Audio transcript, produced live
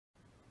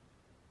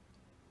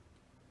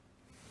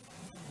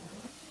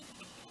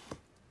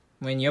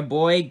when your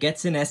boy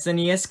gets an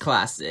SNES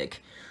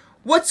Classic.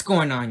 What's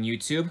going on,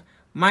 YouTube?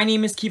 My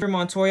name is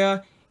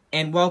KeverMontoya,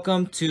 and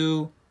welcome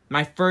to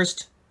my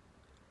first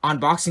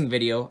unboxing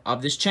video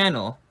of this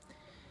channel.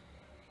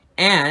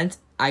 And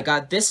I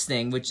got this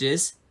thing, which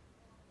is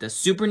the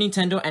Super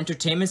Nintendo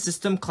Entertainment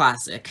System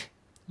Classic.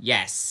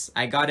 Yes,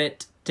 I got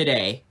it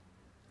today.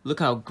 Look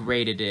how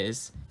great it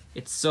is.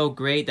 It's so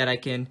great that I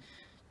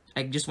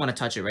just want to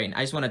touch it right now.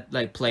 I just want to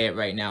like play it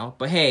right now.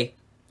 But hey,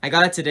 I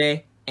got it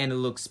today and it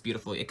looks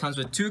beautiful. It comes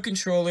with 2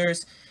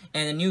 controllers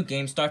and a new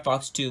game, Star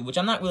Fox 2, which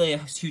I'm not really a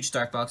huge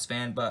Star Fox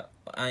fan, but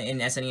in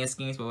SNES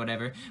games, but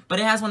whatever. But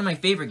it has one of my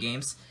favorite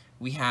games.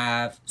 We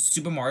have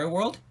Super Mario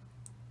World,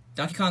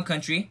 Donkey Kong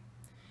Country,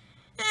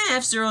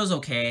 F-Zero's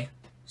okay,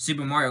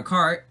 Super Mario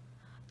Kart,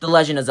 The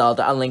Legend of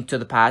Zelda: A Link to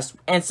the Past,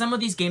 and some of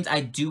these games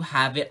I do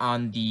have it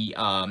on the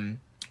Wii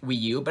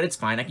U, but it's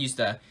fine. I can use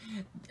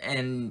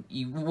and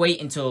you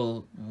wait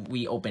until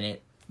we open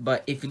it.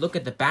 But if you look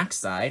at the back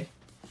side,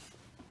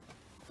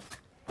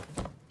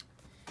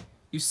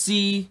 you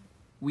see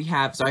we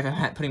have, sorry if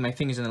I'm putting my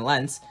fingers in the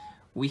lens,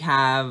 we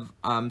have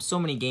so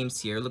many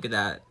games here. Look at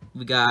that.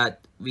 We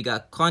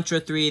got Contra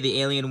 3,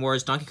 The Alien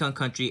Wars, Donkey Kong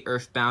Country,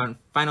 Earthbound,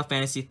 Final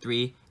Fantasy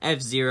 3,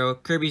 F-Zero,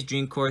 Kirby's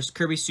Dream Course,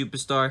 Kirby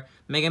Superstar,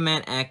 Mega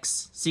Man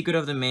X, Secret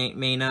of the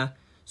Mana,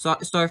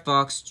 Star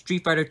Fox,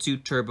 Street Fighter 2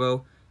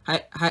 Turbo,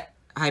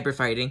 Hyper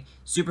Fighting,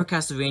 Super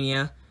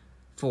Castlevania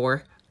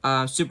 4,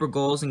 Super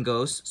Goals and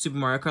Ghosts, Super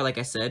Mario Kart, like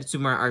I said,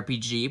 Super Mario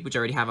RPG, which I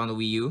already have on the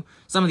Wii U.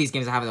 Some of these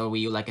games I have on the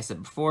Wii U, like I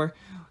said before.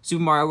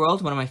 Super Mario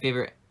World, one of my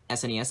favorite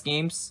SNES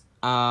games.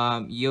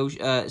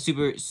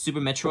 Super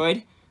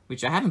Metroid,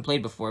 which I haven't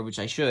played before, which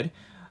I should.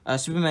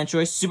 Super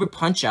Metroid, Super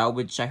Punch-Out,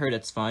 which I heard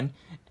that's fun.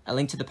 A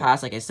Link to the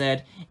Past, like I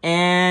said,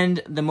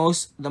 and the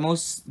most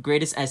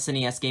greatest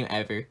SNES game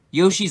ever,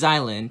 Yoshi's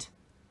Island.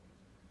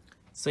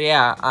 So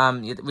yeah,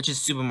 which is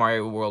Super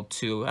Mario World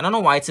 2. I don't know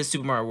why it says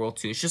Super Mario World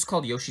 2. It's just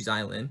called Yoshi's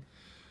Island.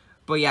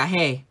 But yeah,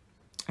 hey,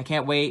 I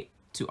can't wait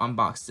to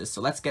unbox this.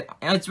 So let's get,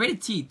 and it's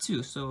rated T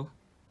too. So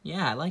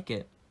yeah, I like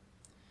it.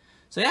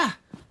 So yeah,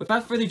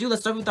 without further ado,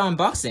 let's start with the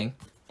unboxing.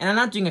 And I'm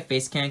not doing a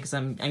face cam because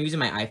I'm using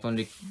my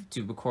iPhone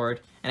to record,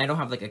 and I don't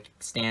have like a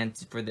stand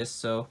for this.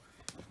 So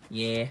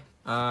yeah,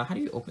 how do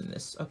you open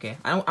this? Okay,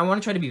 I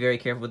want to try to be very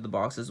careful with the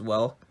box as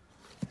well.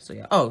 So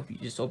yeah, oh, you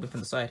just open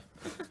from the side,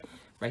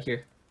 right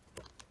here.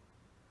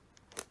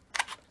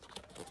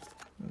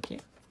 Okay.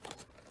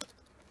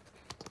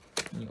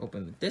 And you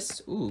open with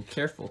this. Ooh,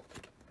 careful.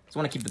 Just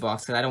want to keep the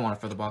box because I don't want to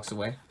throw the box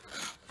away.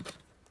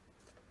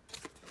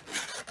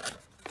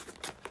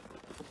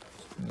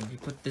 Maybe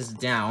put this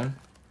down.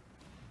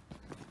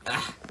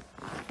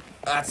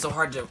 It's so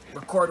hard to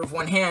record with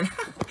one hand.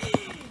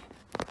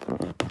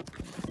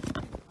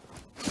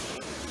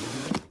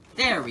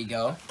 There we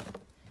go.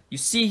 You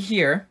see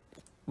here,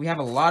 we have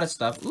a lot of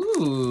stuff.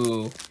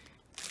 Ooh.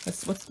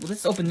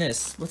 Let's open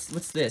this.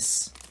 What's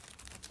this?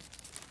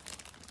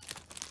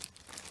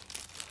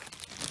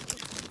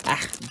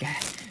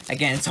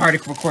 Again, it's hard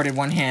to record in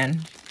one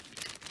hand.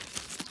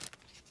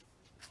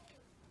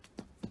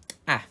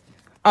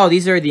 Oh,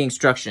 these are the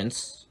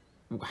instructions.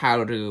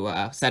 How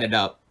to set it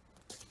up.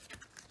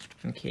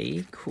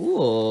 Okay,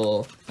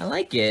 cool. I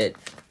like it.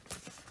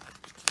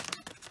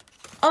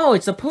 Oh,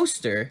 it's a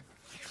poster.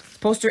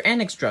 Poster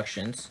and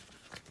instructions.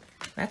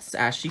 That's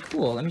actually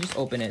cool. Let me just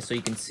open it so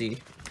you can see.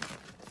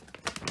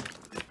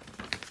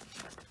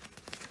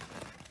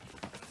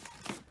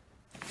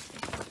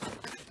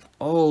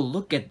 Oh,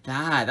 look at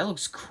that. That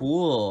looks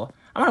cool.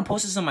 I'm gonna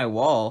post this on my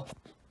wall.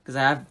 Because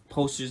I have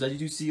posters that you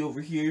do see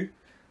over here.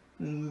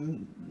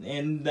 And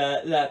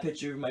that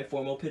picture, my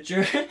formal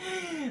picture.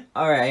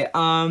 Alright,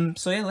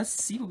 so yeah, let's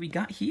see what we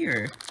got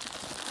here.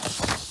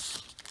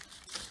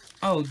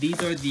 Oh,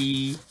 these are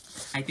the,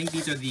 I think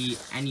these are the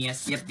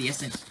NES, yep, there's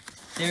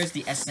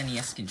the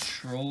SNES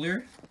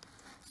controller.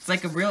 It's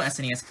like a real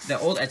SNES, the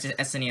old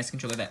SNES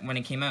controller that when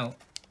it came out.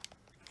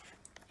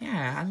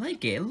 Yeah, I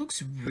like it. It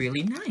looks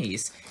really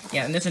nice.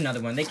 Yeah, and there's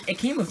another one. It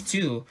came with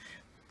 2,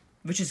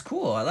 which is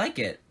cool. I like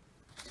it.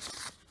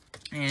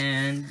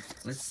 And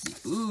let's see.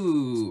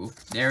 Ooh,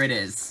 there it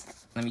is.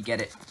 Let me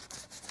get it.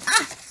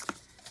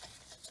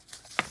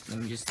 Let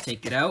me just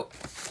take it out.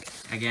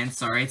 Again,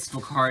 sorry, it's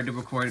hard to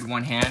record in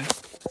one hand.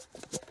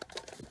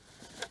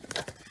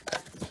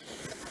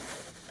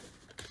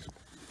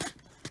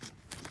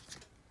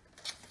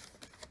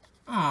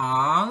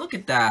 Aw, look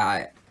at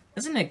that.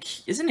 Isn't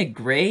it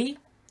gray?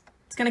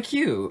 It's kind of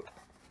cute.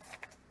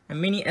 A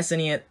mini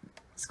SNES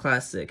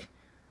Classic.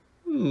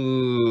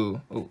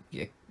 Ooh. Oh,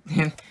 yeah.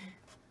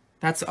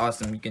 That's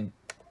awesome. You can.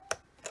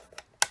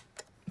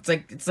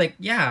 It's like,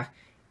 yeah.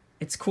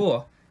 It's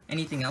cool.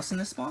 Anything else in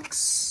this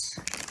box?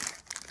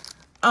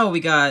 Oh,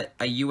 we got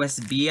a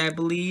USB, I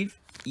believe.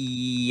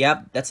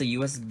 Yep, that's a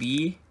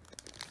USB.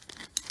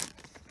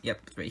 Yep,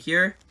 right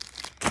here.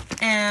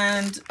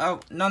 And, oh,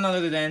 none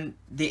other than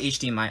the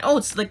HDMI. Oh,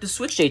 it's like the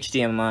Switch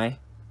HDMI.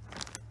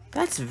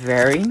 That's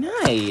very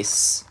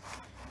nice.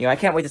 Yeah, I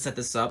can't wait to set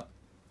this up.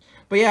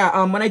 But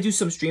yeah, when I do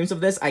some streams of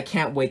this, I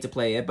can't wait to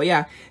play it. But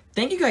yeah,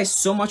 thank you guys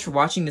so much for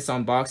watching this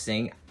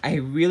unboxing. I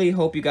really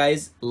hope you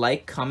guys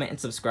like, comment, and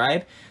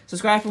subscribe.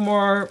 Subscribe for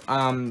more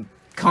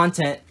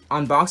content,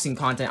 unboxing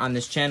content on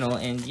this channel.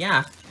 And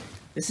yeah,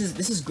 this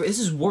is great. This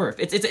is worth.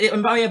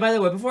 And by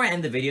the way, before I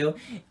end the video,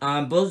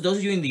 those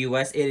of you in the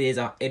US, it is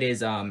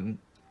how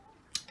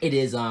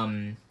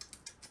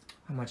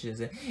much is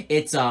it?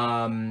 It's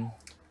 $80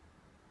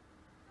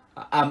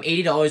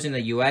 in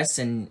the US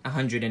and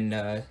 $100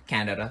 in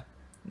Canada,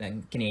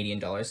 then Canadian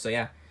dollars. So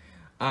yeah,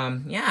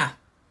 yeah,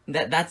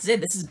 that's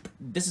it.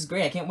 This is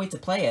great. I can't wait to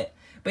play it.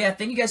 But yeah,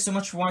 thank you guys so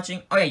much for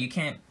watching. Oh yeah, you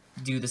can't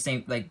do the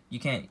same, like you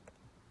can't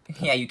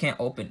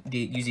open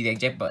use the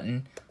eject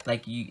button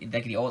like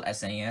the old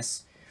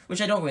SNES.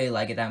 Which I don't really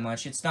like it that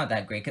much. It's not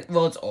that great.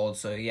 Well, it's old,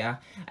 so yeah.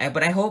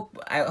 But I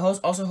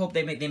also hope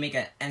they make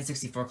an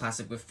N64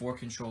 Classic with 4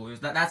 controllers.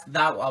 That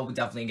I'll be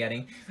definitely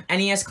getting.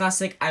 NES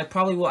Classic, I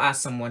probably will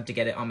ask someone to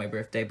get it on my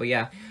birthday. But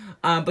yeah,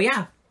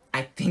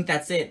 I think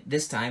that's it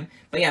this time.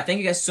 But yeah, thank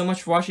you guys so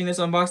much for watching this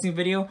unboxing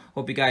video.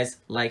 Hope you guys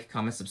like,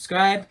 comment,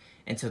 subscribe.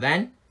 Until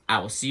then, I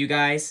will see you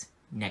guys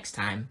next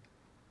time.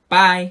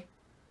 Bye.